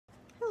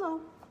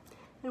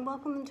and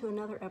welcome to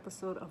another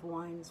episode of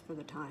Wines for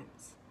the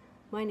Times.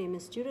 My name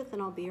is Judith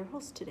and I'll be your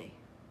host today.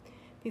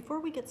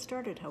 Before we get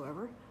started,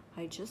 however,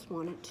 I just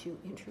wanted to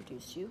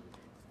introduce you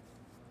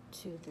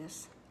to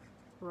this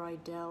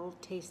Gaudrelle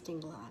tasting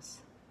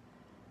glass.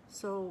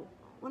 So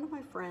one of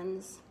my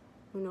friends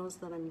who knows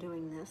that I'm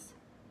doing this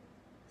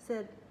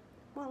said,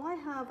 well, I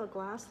have a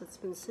glass that's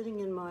been sitting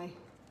in my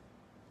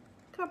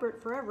cupboard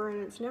forever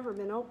and it's never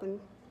been opened,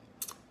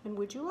 and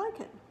would you like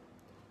it?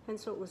 And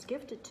so it was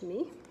gifted to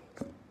me,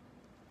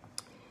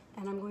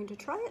 and I'm going to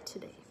try it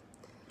today.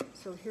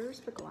 So here's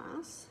the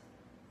glass.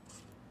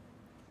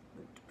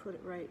 I'm going to put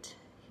it right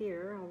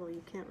here, although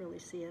you can't really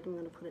see it. I'm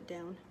going to put it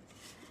down.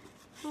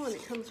 Oh, and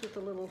it comes with a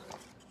little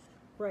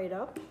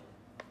write-up,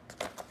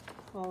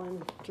 all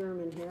in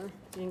German here,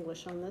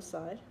 English on this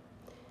side.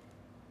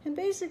 And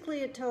basically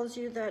it tells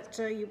you that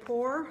you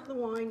pour the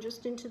wine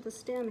just into the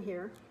stem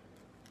here,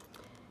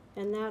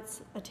 and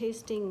that's a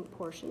tasting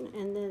portion,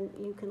 and then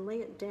you can lay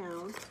it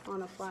down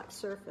on a flat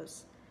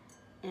surface,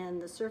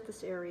 and the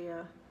surface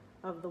area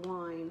of the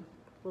wine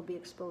will be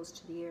exposed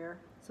to the air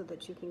so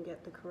that you can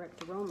get the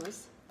correct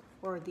aromas,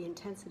 or the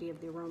intensity of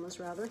the aromas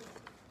rather.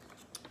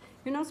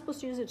 You're not supposed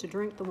to use it to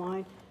drink the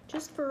wine,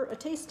 just for a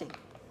tasting.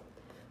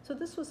 So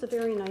this was a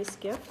very nice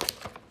gift,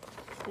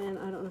 and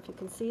I don't know if you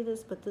can see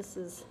this, but this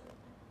is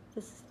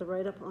the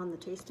write-up on the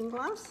tasting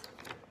glass.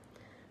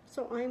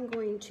 So I'm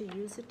going to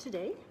use it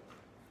today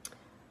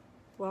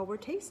while we're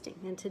tasting.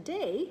 And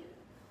today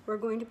we're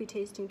going to be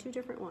tasting two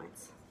different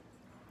wines.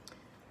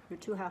 They're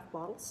 2 half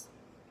bottles.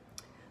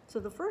 So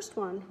the first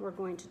one we're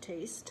going to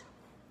taste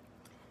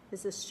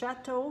is the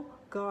Chateau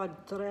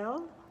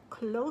Gaudrelle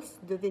Clos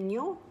de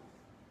Vigneau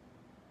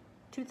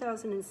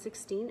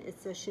 2016.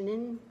 It's a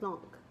Chenin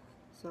Blanc.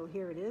 So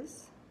here it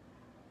is.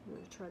 I'm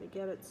going to try to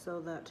get it so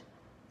that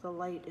the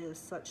light is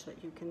such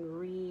that you can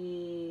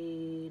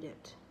read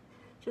it.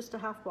 Just a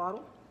half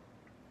bottle.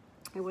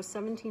 It was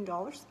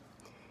 $17.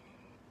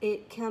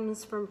 It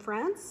comes from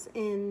France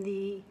in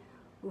the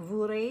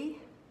Vigneau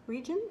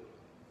region.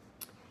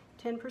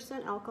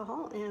 10%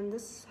 alcohol, and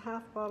this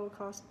half bottle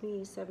cost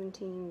me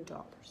 $17.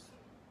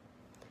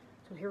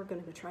 So here we're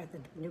going to try the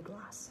new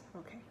glass.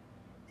 Okay,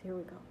 so here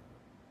we go.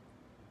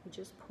 You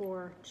just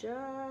pour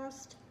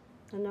just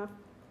enough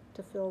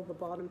to fill the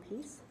bottom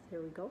piece. There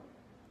we go.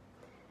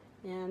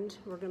 And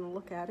we're going to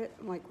look at it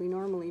like we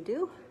normally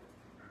do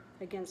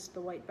against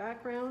the white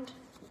background.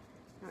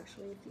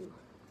 Actually, if you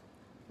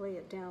lay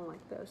it down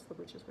like this,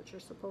 which is what you're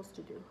supposed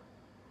to do,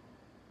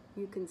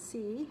 you can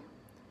see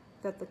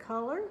that the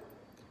color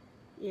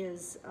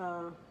is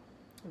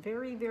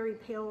very, very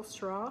pale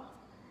straw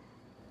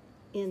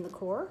in the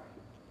core,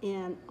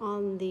 and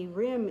on the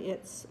rim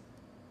it's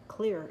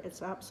clear.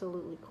 It's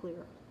absolutely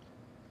clear.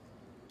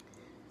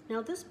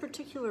 Now this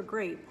particular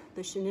grape,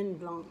 the Chenin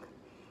Blanc,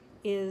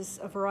 is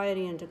a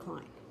variety in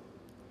decline.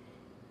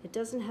 It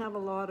doesn't have a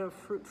lot of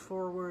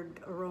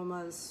fruit-forward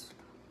aromas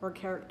or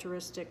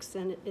characteristics,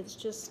 and it's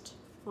just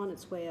on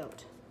its way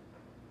out.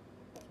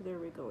 So there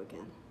we go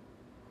again.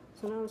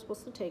 So now I'm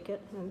supposed to take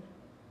it, and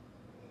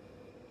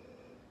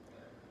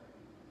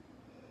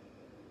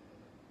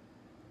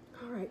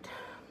all right,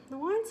 the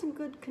wine's in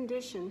good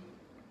condition.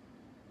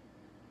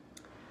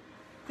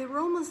 The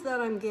aromas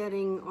that I'm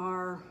getting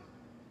are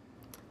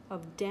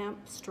of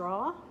damp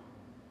straw,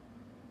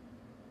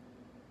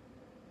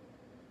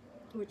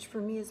 which for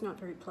me is not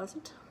very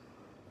pleasant,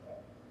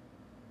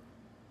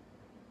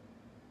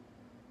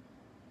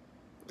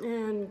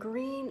 and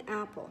green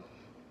apple.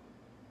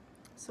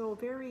 So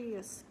very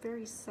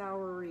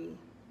soury,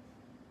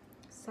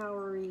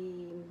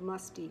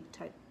 musty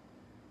type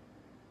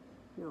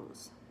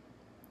nose.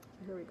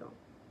 So here we go.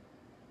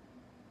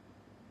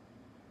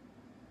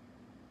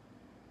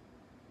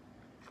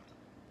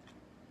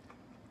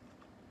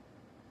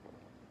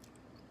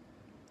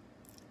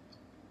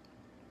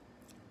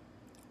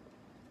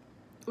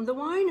 The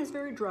wine is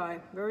very dry,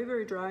 very,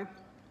 very dry.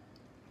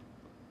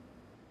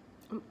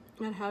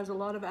 It has a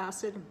lot of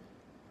acid,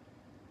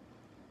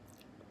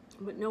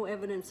 but no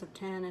evidence of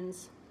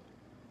tannins.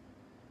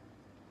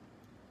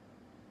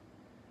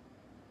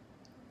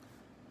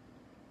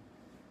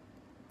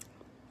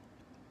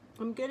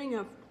 I'm getting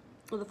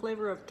the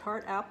flavor of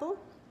tart apple,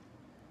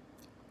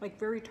 like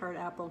very tart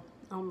apple,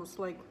 almost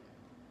like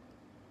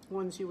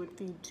ones you would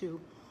feed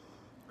to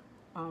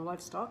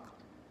livestock.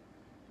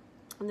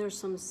 And there's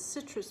some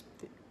citrus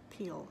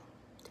peel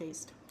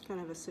taste, kind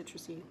of a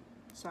citrusy,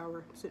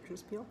 sour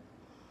citrus peel.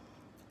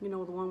 You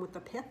know, the one with the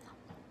pith.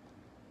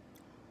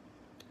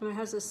 And it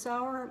has a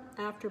sour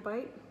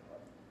afterbite.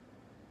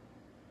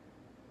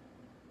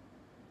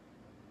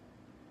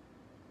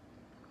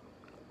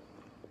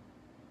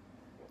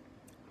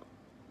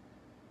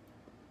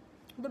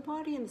 The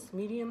body is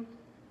medium,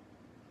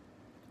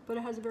 but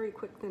it has a very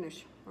quick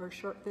finish, or a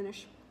short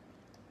finish.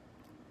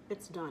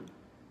 It's done.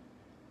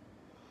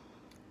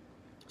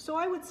 So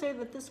I would say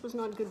that this was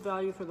not good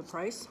value for the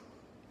price.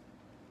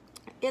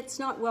 It's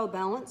not well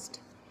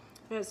balanced.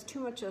 It has too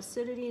much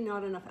acidity,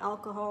 not enough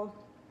alcohol,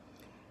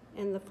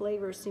 and the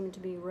flavors seem to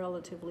be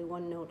relatively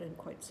one note and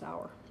quite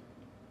sour.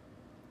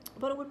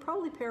 but it would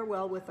probably pair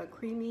well with a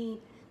creamy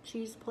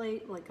cheese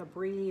plate, like a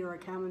brie or a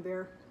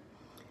camembert,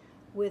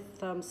 with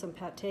some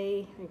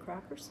pate and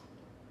crackers.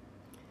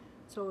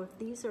 So if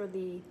these are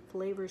the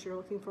flavors you're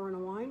looking for in a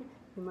wine,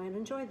 you might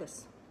enjoy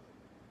this.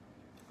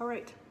 All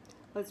right,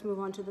 let's move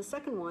on to the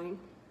second wine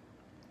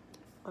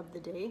of the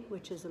day,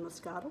 which is a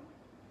Moscato.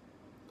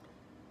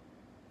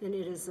 And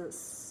it is a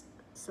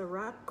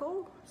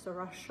Saracco,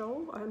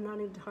 I'm not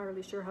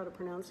entirely sure how to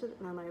pronounce it,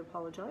 and I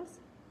apologize.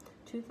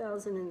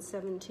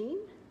 2017,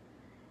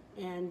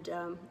 and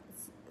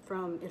it's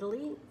from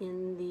Italy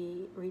in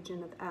the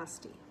region of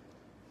Asti.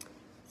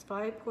 It's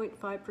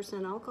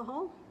 5.5%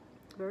 alcohol,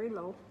 very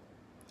low.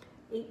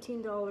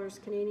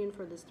 $18 Canadian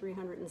for this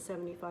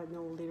 375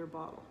 milliliter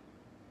bottle.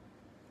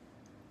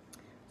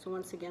 So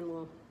once again,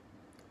 we'll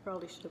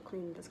probably should have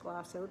cleaned this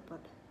glass out, but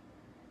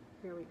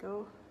here we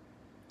go.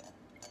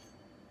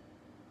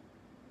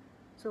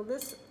 So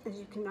this, as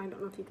you can, I don't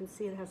know if you can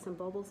see, it has some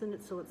bubbles in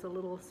it, so it's a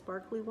little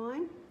sparkly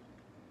wine.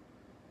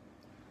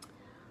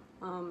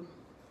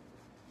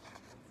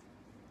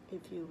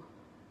 If you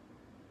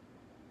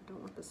don't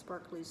want the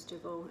sparklies to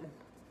go,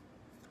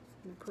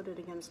 and put it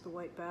against the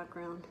white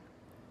background.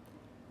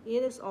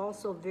 It is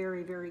also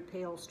very, very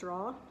pale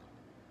straw,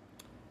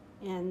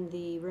 and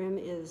the rim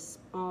is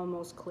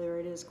almost clear.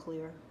 It is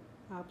clear,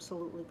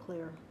 absolutely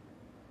clear.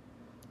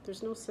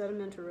 There's no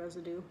sediment or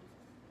residue.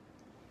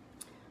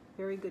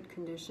 Very good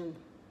condition.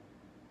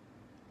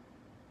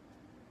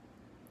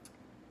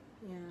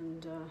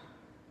 And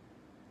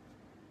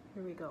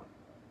here we go.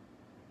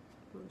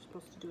 We're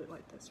supposed to do it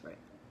like this, right?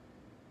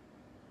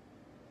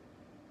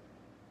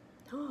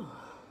 Oh,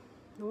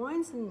 the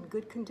wine's in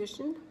good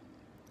condition.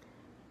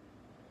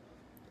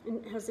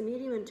 It has a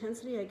medium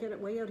intensity. I get it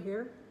way out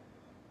here.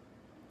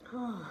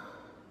 Oh,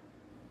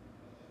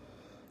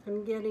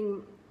 I'm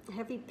getting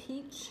heavy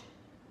peach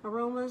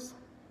aromas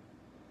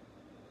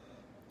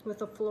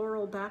with a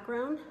floral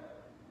background.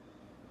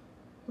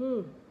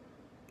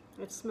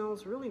 It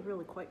smells really,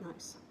 really quite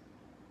nice.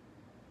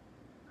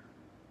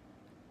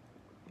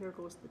 Here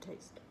goes the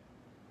taste.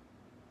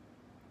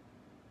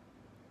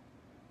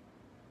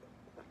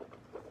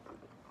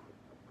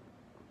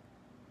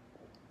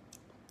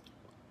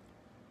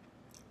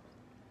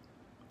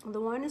 The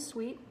wine is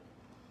sweet,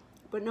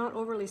 but not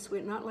overly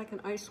sweet, not like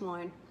an ice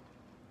wine.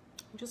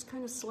 Just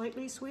kind of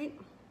slightly sweet.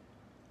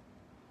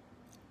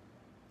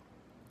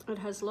 It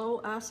has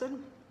low acid,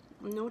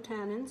 no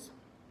tannins.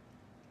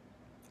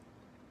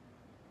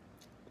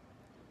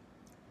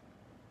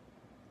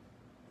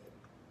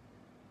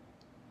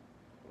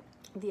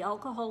 The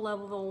alcohol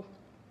level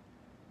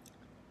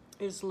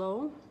is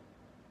low,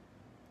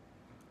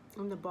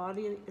 and the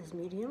body is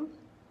medium.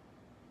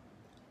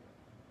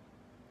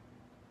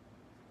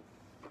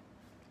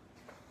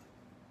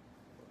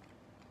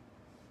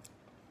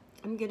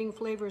 I'm getting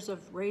flavors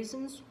of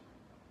raisins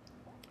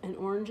and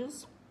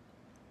oranges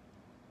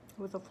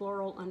with a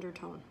floral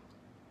undertone.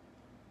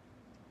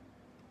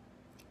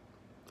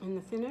 And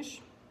the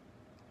finish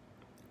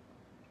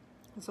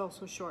is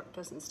also short,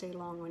 doesn't stay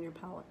long on your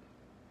palate.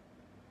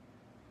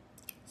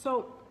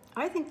 So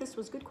I think this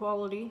was good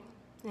quality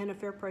and a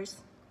fair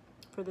price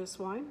for this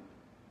wine.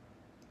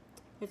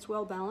 It's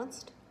well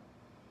balanced,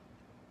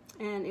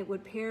 and it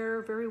would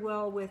pair very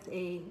well with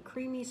a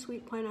creamy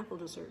sweet pineapple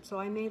dessert. So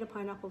I made a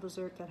pineapple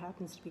dessert that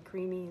happens to be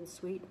creamy and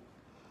sweet,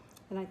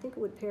 and I think it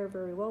would pair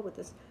very well with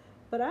this.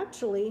 But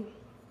actually,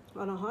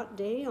 on a hot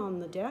day on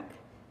the deck,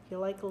 if you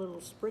like a little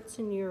spritz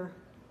in your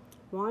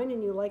wine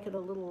and you like it a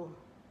little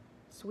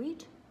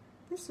sweet,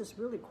 this is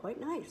really quite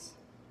nice.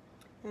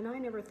 And I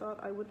never thought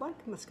I would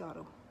like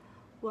Moscato.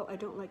 Well, I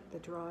don't like the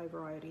dry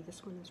variety.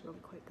 This one is really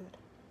quite good.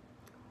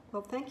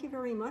 Well, thank you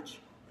very much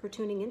for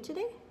tuning in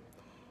today,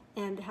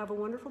 and have a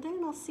wonderful day,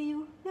 and I'll see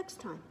you next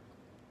time.